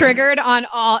getting triggered on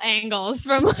all angles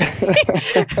from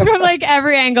like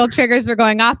every angle triggers were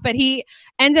going off. But I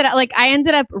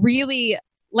ended up really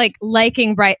like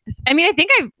liking Bryce. I mean, I think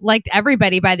I liked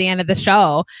everybody by the end of the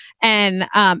show. And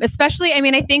especially, I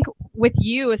mean, I think with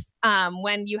you,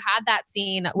 when you had that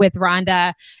scene with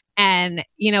Rhonda and,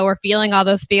 we're feeling all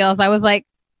those feels, I was like,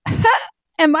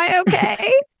 am I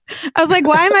okay? I was like,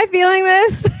 why am I feeling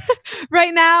this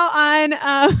right now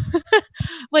on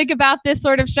like about this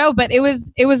sort of show? But it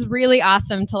was really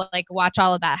awesome to like watch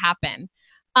all of that happen.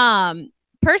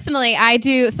 Personally, I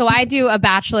do a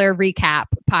Bachelor recap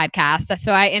podcast.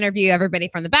 So I interview everybody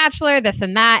from The Bachelor, this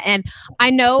and that. And I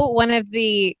know one of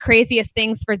the craziest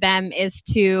things for them is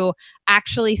to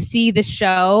actually see the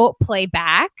show play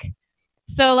back.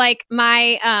 So like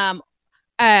my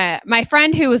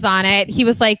friend who was on it, he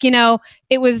was like,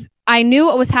 I knew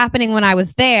what was happening when I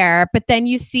was there, but then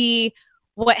you see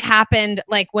what happened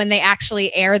like when they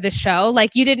actually air the show.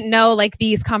 Like you didn't know like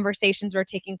these conversations were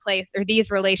taking place or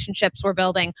these relationships were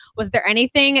building. Was there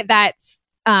anything that's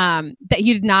that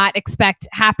you did not expect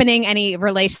happening? Any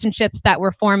relationships that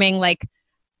were forming like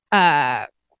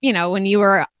when you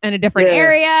were in a different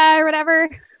area or whatever?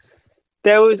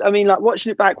 there was, I mean, like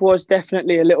watching it back was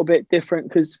definitely a little bit different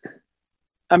because,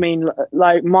 I mean,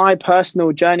 like my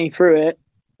personal journey through it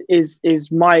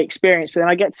is my experience, but then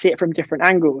I get to see it from different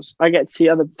angles. I get to see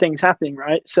other things happening,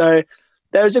 right? So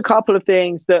there was a couple of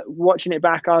things that watching it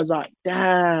back, I was like,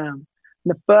 damn. And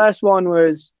the first one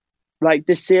was like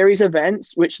this series of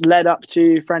events which led up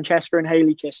to Francesca and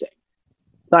Hailey kissing.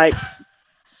 Like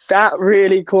that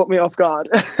really caught me off guard.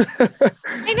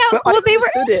 I know. Well, they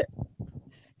were.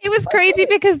 It was crazy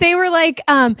because they were like,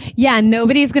 yeah,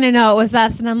 nobody's gonna know it was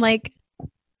us, and I'm like,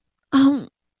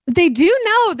 they do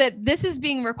know that this is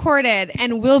being recorded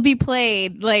and will be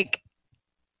played like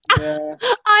on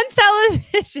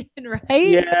television, right?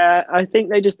 Yeah, I think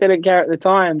they just didn't care at the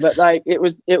time, but like it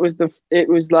was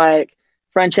like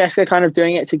Francesca kind of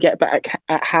doing it to get back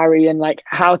at Harry and like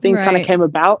how things kind of came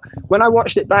about. When I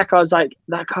watched it back, I was like,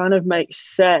 that kind of makes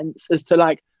sense as to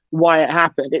like why it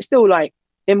happened. It's still like,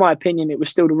 in my opinion, it was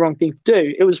still the wrong thing to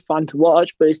do. It was fun to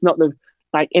watch, but it's not the,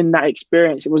 like in that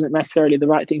experience, it wasn't necessarily the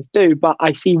right thing to do, but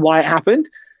I see why it happened.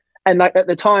 And like at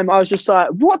the time I was just like,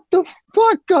 what the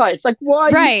fuck, guys? Like,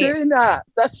 why are you doing that?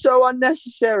 That's so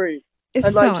unnecessary. It's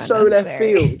and like so left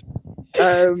field.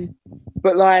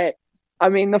 But like, I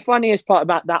mean, the funniest part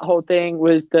about that whole thing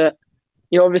was that,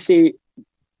 you know, obviously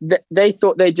they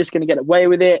thought they're just going to get away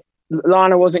with it.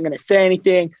 Lana wasn't going to say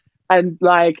anything. And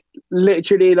like,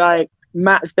 literally like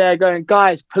Matt's there going,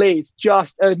 guys, please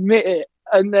just admit it.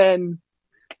 And then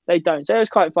they don't. So it was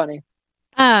quite funny.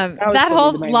 That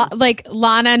whole like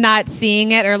Lana not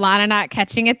seeing it or Lana not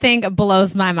catching it thing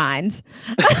blows my mind.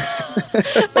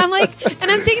 I'm like,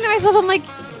 and I'm thinking to myself, I'm like,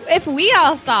 if we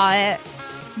all saw it,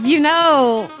 you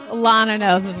know, Lana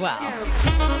knows as well.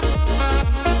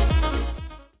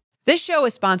 This show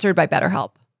is sponsored by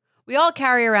BetterHelp. We all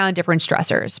carry around different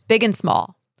stressors, big and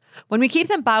small. When we keep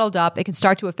them bottled up, it can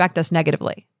start to affect us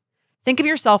negatively. Think of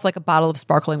yourself like a bottle of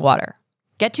sparkling water.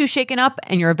 Get too shaken up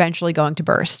and you're eventually going to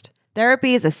burst.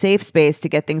 Therapy is a safe space to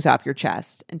get things off your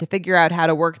chest and to figure out how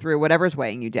to work through whatever's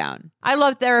weighing you down. I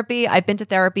love therapy. I've been to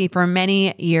therapy for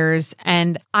many years,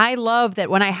 and I love that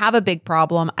when I have a big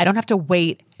problem, I don't have to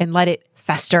wait and let it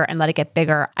fester and let it get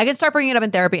bigger. I can start bringing it up in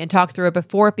therapy and talk through it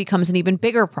before it becomes an even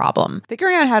bigger problem.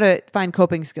 Figuring out how to find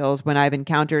coping skills when I've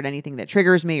encountered anything that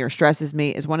triggers me or stresses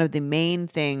me is one of the main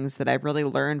things that I've really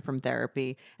learned from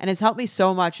therapy, and it's helped me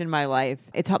so much in my life.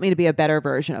 It's helped me to be a better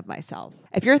version of myself.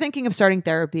 If you're thinking of starting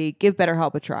therapy, give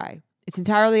BetterHelp a try. It's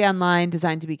entirely online,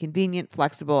 designed to be convenient,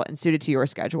 flexible, and suited to your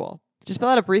schedule. Just fill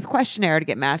out a brief questionnaire to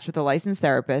get matched with a licensed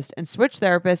therapist and switch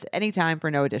therapists anytime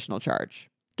for no additional charge.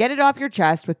 Get it off your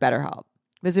chest with BetterHelp.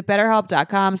 Visit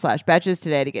BetterHelp.com/Betches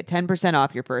today to get 10%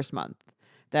 off your first month.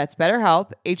 That's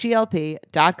BetterHelp,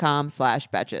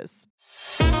 HELP.com/Betches.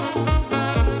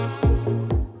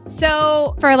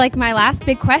 So for like my last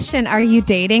big question, are you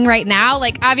dating right now?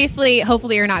 Like obviously,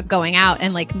 hopefully you're not going out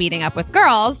and like meeting up with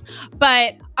girls,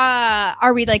 but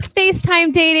are we like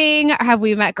FaceTime dating? Have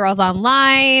we met girls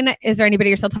online? Is there anybody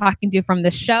you're still talking to from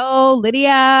the show?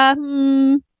 Lydia?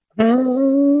 At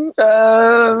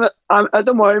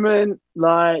the moment,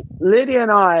 like Lydia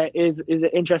and I is an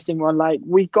interesting one. Like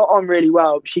we got on really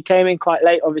well. She came in quite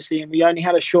late, obviously, and we only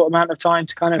had a short amount of time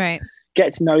to kind of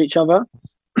get to know each other.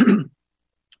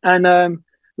 And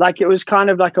like it was kind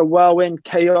of like a whirlwind,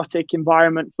 chaotic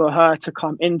environment for her to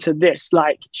come into this.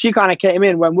 Like she kind of came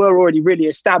in when we're already really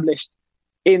established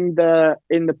in the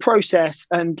process,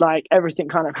 and like everything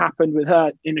kind of happened with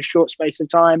her in a short space of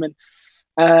time.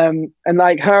 And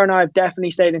like her and I have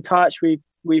definitely stayed in touch. We've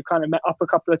kind of met up a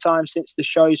couple of times since the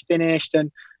show's finished,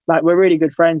 and like we're really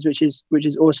good friends, which is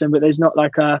awesome. But there's not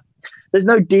like there's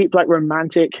no deep like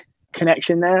romantic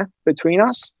connection there between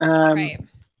us.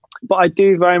 But I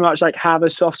do very much like have a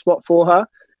soft spot for her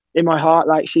in my heart.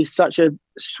 Like she's such a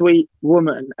sweet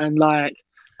woman and like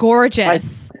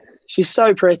gorgeous. Like, she's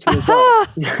so pretty as well.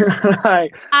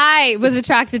 Like, I was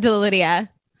attracted to Lydia.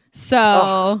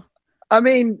 So I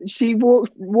mean, she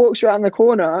walks around the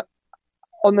corner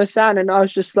on the sand, and I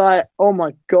was just like, "Oh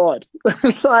my god!"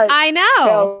 Like, I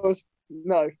know.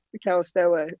 Kel, stay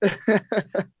away.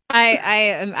 I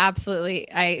am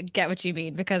absolutely. I get what you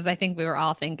mean, because I think we were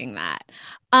all thinking that.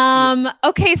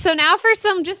 Okay, so now for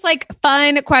some just like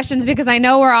fun questions, because I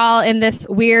know we're all in this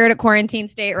weird quarantine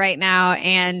state right now.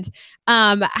 And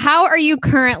how are you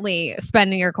currently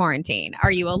spending your quarantine?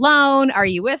 Are you alone? Are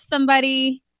you with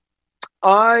somebody?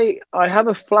 I have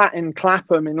a flat in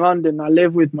Clapham in London. I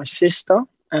live with my sister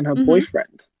and her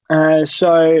boyfriend.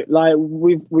 So like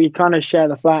we kind of share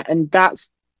the flat, and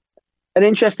that's an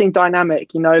interesting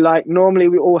dynamic, you know, like normally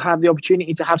we all have the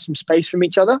opportunity to have some space from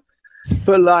each other,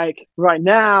 but like right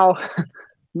now,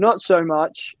 not so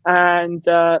much. And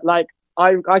like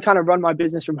I kind of run my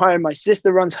business from home. My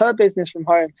sister runs her business from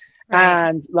home. Right.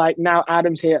 And like now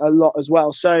Adam's here a lot as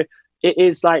well. So it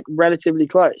is like relatively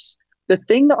close. The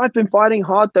thing that I've been finding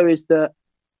hard though is that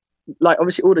like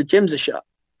obviously all the gyms are shut.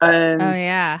 And oh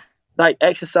yeah. Like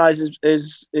exercise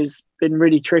is been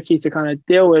really tricky to kind of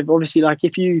deal with. Obviously, like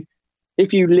if you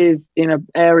live in an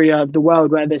area of the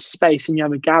world where there's space and you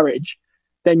have a garage,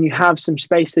 then you have some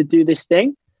space to do this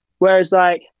thing. Whereas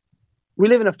like we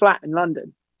live in a flat in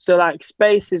London. So like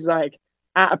space is like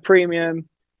at a premium.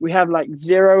 We have like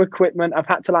zero equipment. I've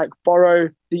had to like borrow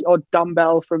the odd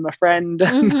dumbbell from a friend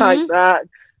and like that,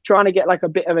 trying to get like a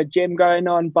bit of a gym going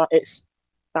on, but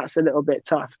that's a little bit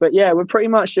tough. But yeah, we're pretty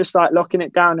much just like locking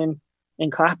it down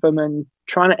in Clapham and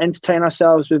trying to entertain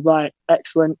ourselves with like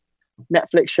excellent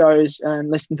Netflix shows and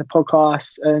listening to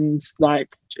podcasts and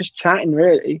like just chatting,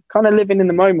 really kind of living in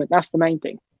the moment. That's the main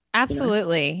thing.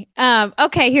 Absolutely. You know?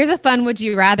 Okay, here's a fun would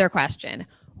you rather question.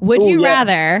 Would you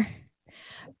rather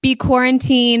be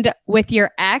quarantined with your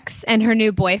ex and her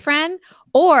new boyfriend,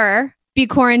 or be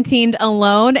quarantined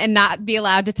alone and not be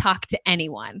allowed to talk to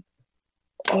anyone?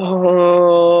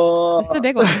 Oh, this is a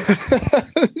big one.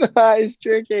 That is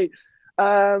tricky.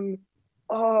 I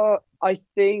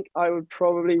think I would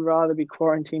probably rather be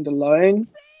quarantined alone.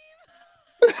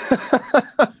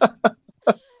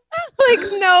 Like,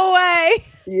 no way.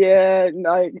 Yeah,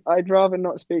 I'd rather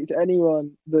not speak to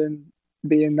anyone than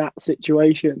be in that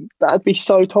situation. That'd be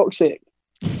so toxic.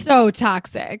 So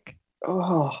toxic.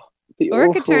 Oh, or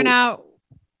it could turn out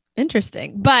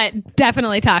interesting, but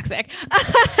definitely toxic.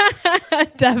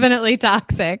 Definitely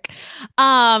toxic.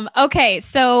 Okay,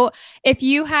 so if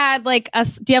you had like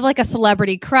do you have like a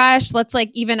celebrity crush? Let's like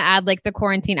even add like the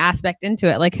quarantine aspect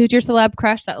into it. Like, who's your celeb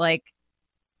crush that like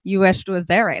you wished was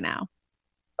there right now?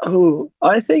 Oh,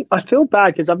 I feel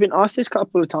bad because I've been asked this a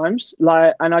couple of times,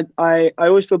 like, and I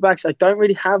always feel bad because I don't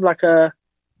really have like a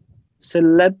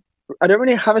I don't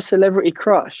really have a celebrity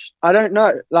crush. I don't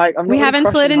know. Like, we haven't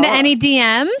slid into any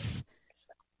DMs.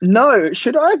 No,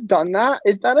 should I have done that?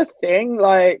 Is that a thing?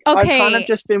 Like, okay. I've kind of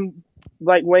just been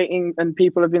like waiting, and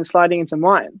people have been sliding into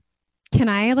mine. Can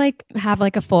I like have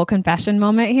like a full confession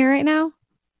moment here right now?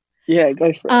 Yeah,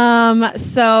 go for it.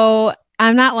 So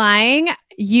I'm not lying.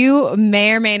 You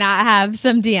may or may not have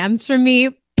some DMs from me,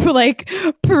 like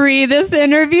pre this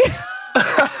interview.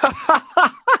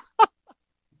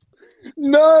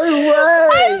 No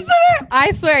way.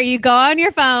 I swear, you go on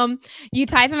your phone, you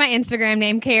type in my Instagram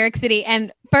name, K-Eric City.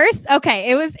 And first,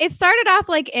 okay, it started off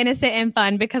like innocent and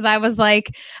fun because I was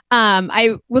like,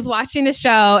 I was watching the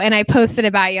show and I posted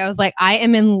about you. I was like, I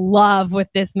am in love with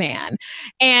this man.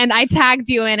 And I tagged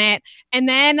you in it. And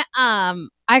then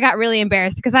I got really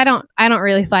embarrassed because I don't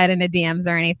really slide into DMs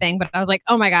or anything, but I was like,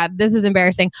 oh my God, this is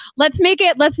embarrassing. Let's make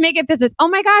it business. Oh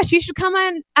my gosh, you should come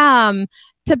on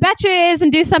to Betches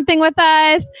and do something with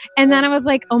us. And then I was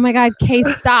like, oh my God, Kay,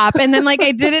 stop. And then like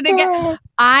I did it again.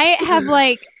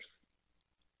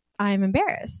 I'm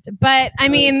embarrassed, but I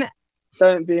mean,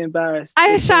 don't be embarrassed.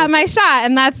 I shot my shot,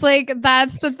 and that's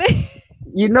the thing.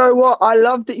 You know what? I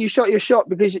love that you shot your shot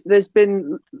because there's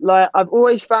been like, I've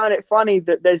always found it funny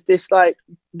that there's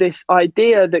this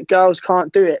idea that girls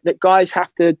can't do it, that guys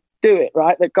have to do it,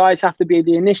 right? That guys have to be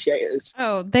the initiators.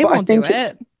 Oh, they won't do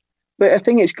it. But I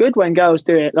think it's good when girls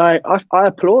do it. Like, I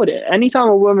applaud it. Anytime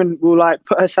a woman will like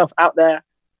put herself out there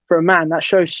for a man, that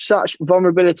shows such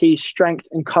vulnerability, strength,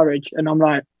 and courage. And I'm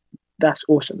like, that's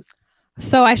awesome.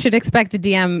 So I should expect a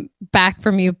DM back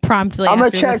from you promptly. I'm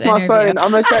gonna check my phone. I'm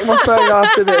gonna check my phone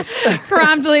after this.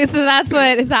 Promptly. So that's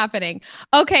what is happening.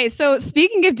 Okay. So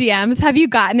speaking of DMs, have you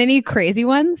gotten any crazy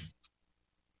ones?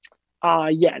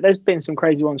 Yeah, there's been some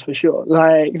crazy ones for sure.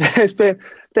 Like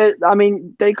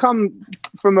they come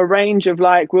from a range of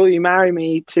like, will you marry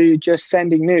me, to just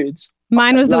sending nudes.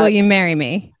 Mine was the will you marry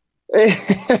me.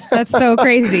 That's so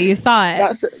crazy. You saw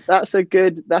it. That's a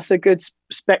good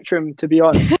spectrum, to be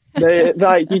honest.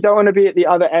 Like, you don't want to be at the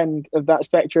other end of that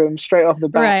spectrum straight off the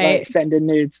bat, right? Like sending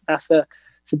nudes. It's a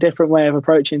different way of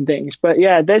approaching things. But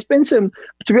yeah, there's been some,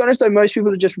 to be honest though, most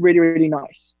people are just really, really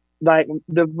nice. Like,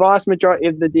 the vast majority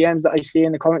of the DMs that I see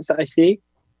and the comments that I see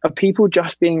are people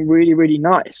just being really, really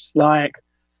nice. Like,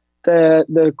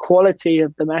 the quality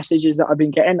of the messages that I've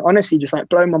been getting, honestly, just like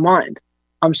blown my mind.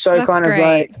 I'm so that's kind great. of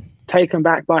like taken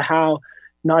back by how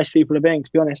nice people are being,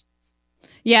 to be honest.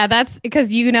 Yeah, that's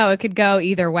because, it could go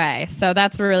either way. So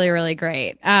that's really, really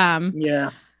great.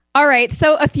 Yeah. All right.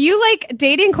 So a few like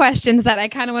dating questions that I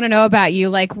kind of want to know about you.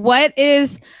 Like, what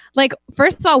is like,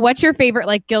 first of all, what's your favorite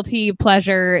like guilty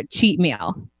pleasure cheat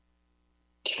meal?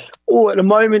 Oh, at the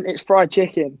moment it's fried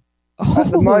chicken.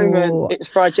 At the moment, it's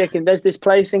fried chicken. There's this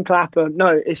place in Clapham.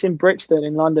 No, it's in Brixton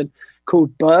in London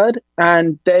called Bird.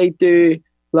 And they do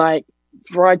like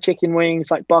fried chicken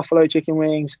wings, like buffalo chicken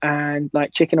wings and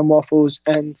like chicken and waffles.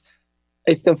 And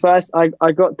it's the first, I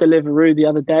got Deliveroo the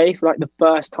other day for like the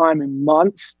first time in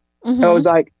months. Mm-hmm. I was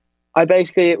like,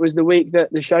 it was the week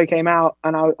that the show came out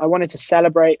and I wanted to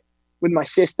celebrate with my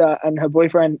sister and her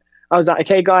boyfriend. I was like,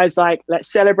 okay, guys, like,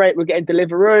 let's celebrate. We're getting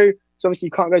Deliveroo. So obviously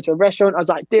you can't go to a restaurant. I was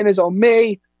like, dinner's on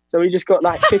me. So we just got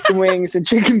like chicken wings and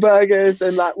chicken burgers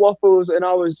and like waffles. And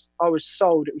I was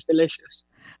sold. It was delicious.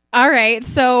 All right.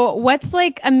 So what's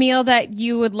like a meal that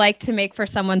you would like to make for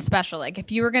someone special? Like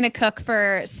if you were going to cook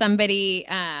for somebody,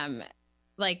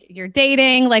 like you're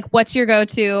dating, like what's your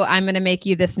go-to? I'm going to make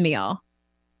you this meal.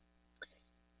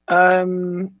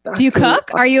 Do you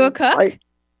cook? Are you a cook?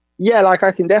 Yeah, like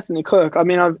I can definitely cook. I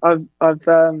mean, I've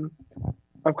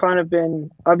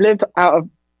lived out of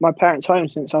my parents' home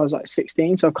since I was like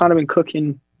 16. So I've kind of been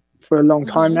cooking for a long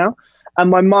time now. And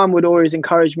my mum would always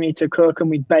encourage me to cook and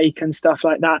we'd bake and stuff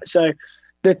like that. So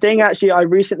the thing actually I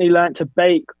recently learned to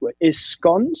bake is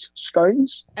scones.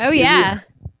 Oh, yeah.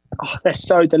 Oh, they're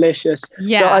so delicious.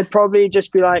 Yeah. So I'd probably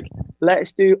just be like,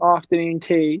 let's do afternoon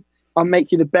tea. I'll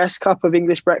make you the best cup of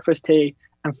English breakfast tea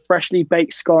and freshly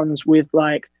baked scones with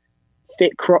like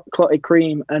thick clotted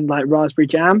cream and like raspberry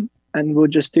jam. And we'll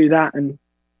just do that and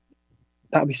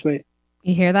that'll be sweet.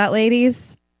 You hear that,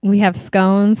 ladies? We have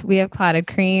scones. We have clotted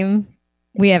cream.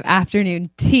 We have afternoon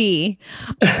tea.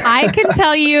 I can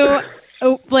tell you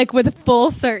like with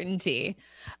full certainty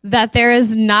that there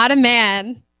is not a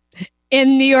man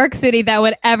in New York City that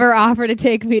would ever offer to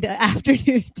take me to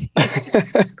afternoon tea.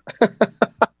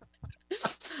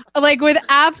 Like with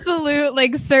absolute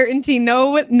like certainty,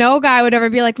 no guy would ever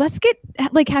be like, let's get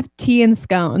like have tea and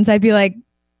scones. I'd be like,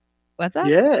 what's that?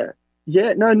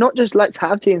 Yeah. No, not just let's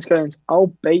have tea and scones. I'll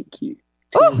bake you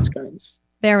tea and scones.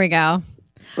 There we go.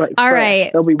 Like, all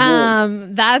right. They'll be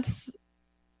warm.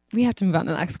 We have to move on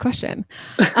to the next question.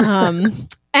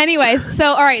 Anyways, so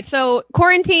all right. So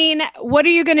quarantine, what are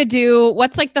you going to do?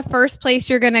 What's like the first place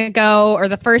you're going to go or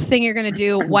the first thing you're going to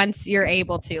do once you're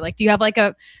able to? Like, do you have like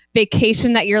a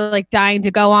vacation that you're like dying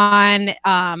to go on?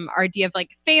 Or do you have like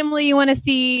family you want to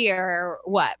see or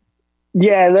what?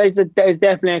 Yeah, there's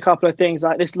definitely a couple of things.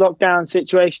 Like this lockdown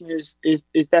situation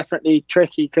is definitely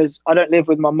tricky because I don't live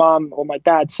with my mum or my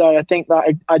dad. So I think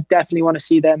that I definitely want to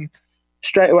see them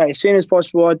straight away. As soon as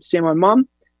possible, I'd see my mum.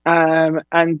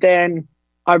 And then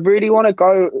I really want to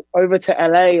go over to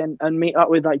LA and meet up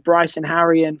with like Bryce and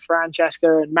Harry and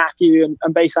Francesca and Matthew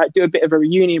and basically like, do a bit of a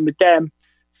reunion with them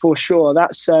for sure.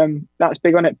 That's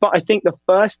big on it. But I think the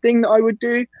first thing that I would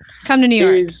do come to New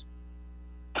York.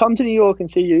 Come to New York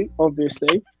and see you,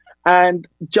 obviously. And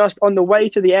just on the way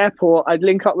to the airport, I'd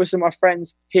link up with some of my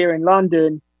friends here in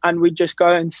London and we'd just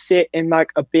go and sit in like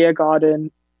a beer garden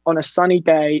on a sunny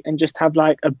day and just have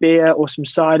like a beer or some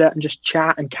cider and just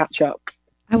chat and catch up.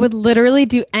 I would literally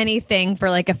do anything for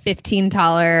like a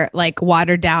 $15 like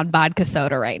watered down vodka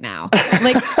soda right now.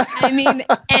 Like, I mean,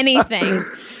 anything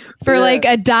for like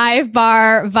a dive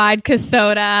bar vodka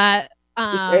soda.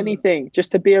 Just anything,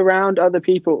 just to be around other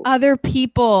people.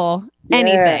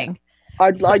 Anything.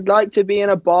 I'd like to be in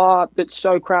a bar that's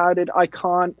so crowded I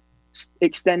can't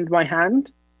extend my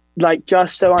hand, like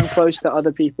just so I'm close to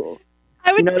other people.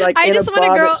 I just want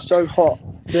a girl that's so hot.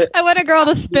 I want a girl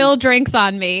to spill drinks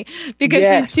on me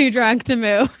because she's too drunk to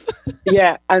move.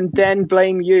 Yeah, and then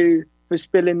blame you for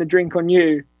spilling the drink on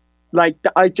you. Like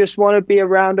I just want to be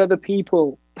around other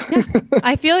people.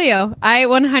 I feel you. I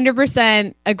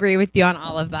 100% agree with you on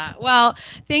all of that. Well,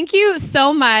 thank you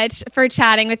so much for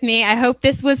chatting with me. I hope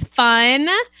this was fun.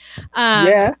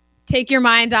 Take your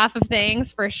mind off of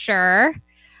things for sure.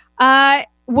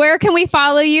 Where can we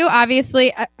follow you?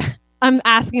 Obviously, I'm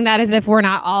asking that as if we're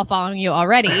not all following you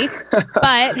already,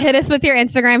 but hit us with your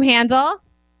Instagram handle.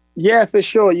 Yeah, for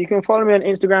sure. You can follow me on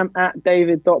Instagram at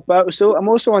david.bertelsel. I'm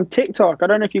also on TikTok. I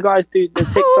don't know if you guys do the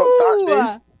TikTok dance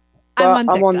moves. I'm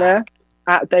on there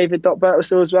at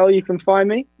david.bertelsel as well. You can find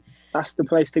me. That's the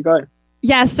place to go.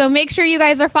 Yeah, so make sure you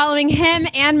guys are following him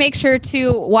and make sure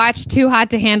to watch Too Hot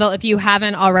to Handle if you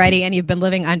haven't already and you've been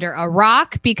living under a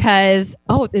rock because,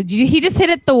 he just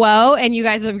hit it the whoa and you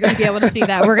guys are going to be able to see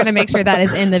that. We're going to make sure that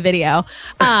is in the video.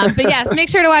 But yes, make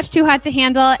sure to watch Too Hot to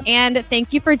Handle and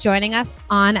thank you for joining us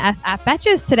on SF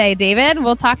Betches today, David.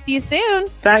 We'll talk to you soon.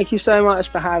 Thank you so much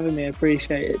for having me. I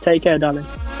appreciate it. Take care, darling.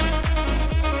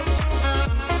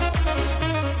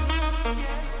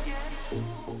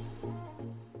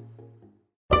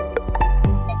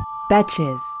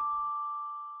 Betches.